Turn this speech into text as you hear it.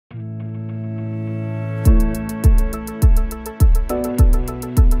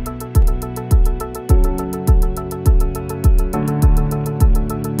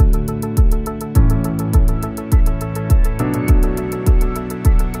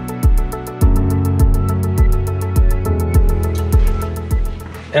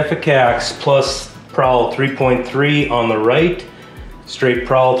EFFICAX plus PROWL 3.3 on the right, straight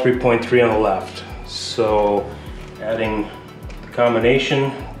PROWL 3.3 on the left. So adding the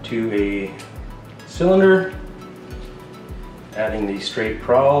combination to a cylinder, adding the straight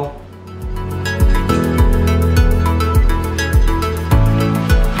PROWL.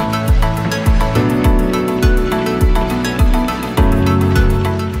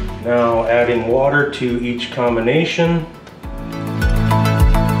 Now adding water to each combination.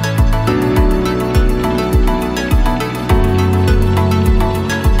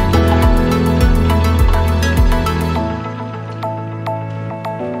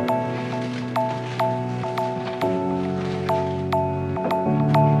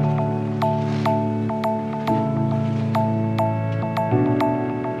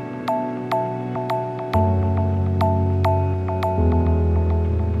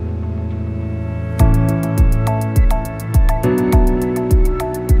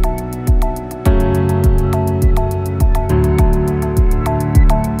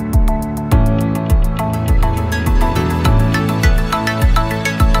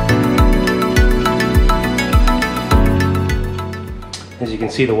 As you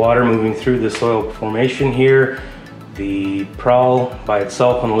can see, the water moving through the soil formation here. The PROWL by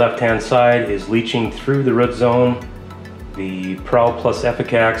itself on the left hand side is leaching through the root zone. The PROWL plus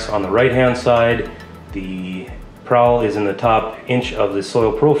EFFICAX on the right hand side. The PROWL is in the top inch of the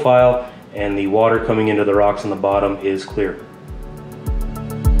soil profile, and the water coming into the rocks on the bottom is clear.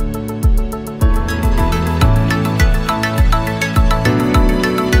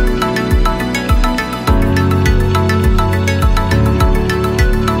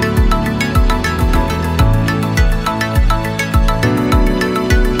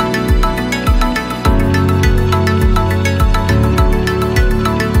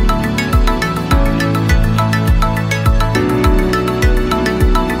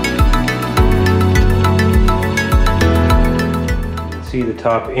 See the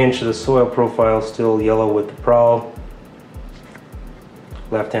top inch of the soil profile still yellow with the PROWL.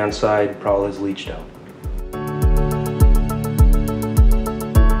 Left hand side, PROWL is leached out.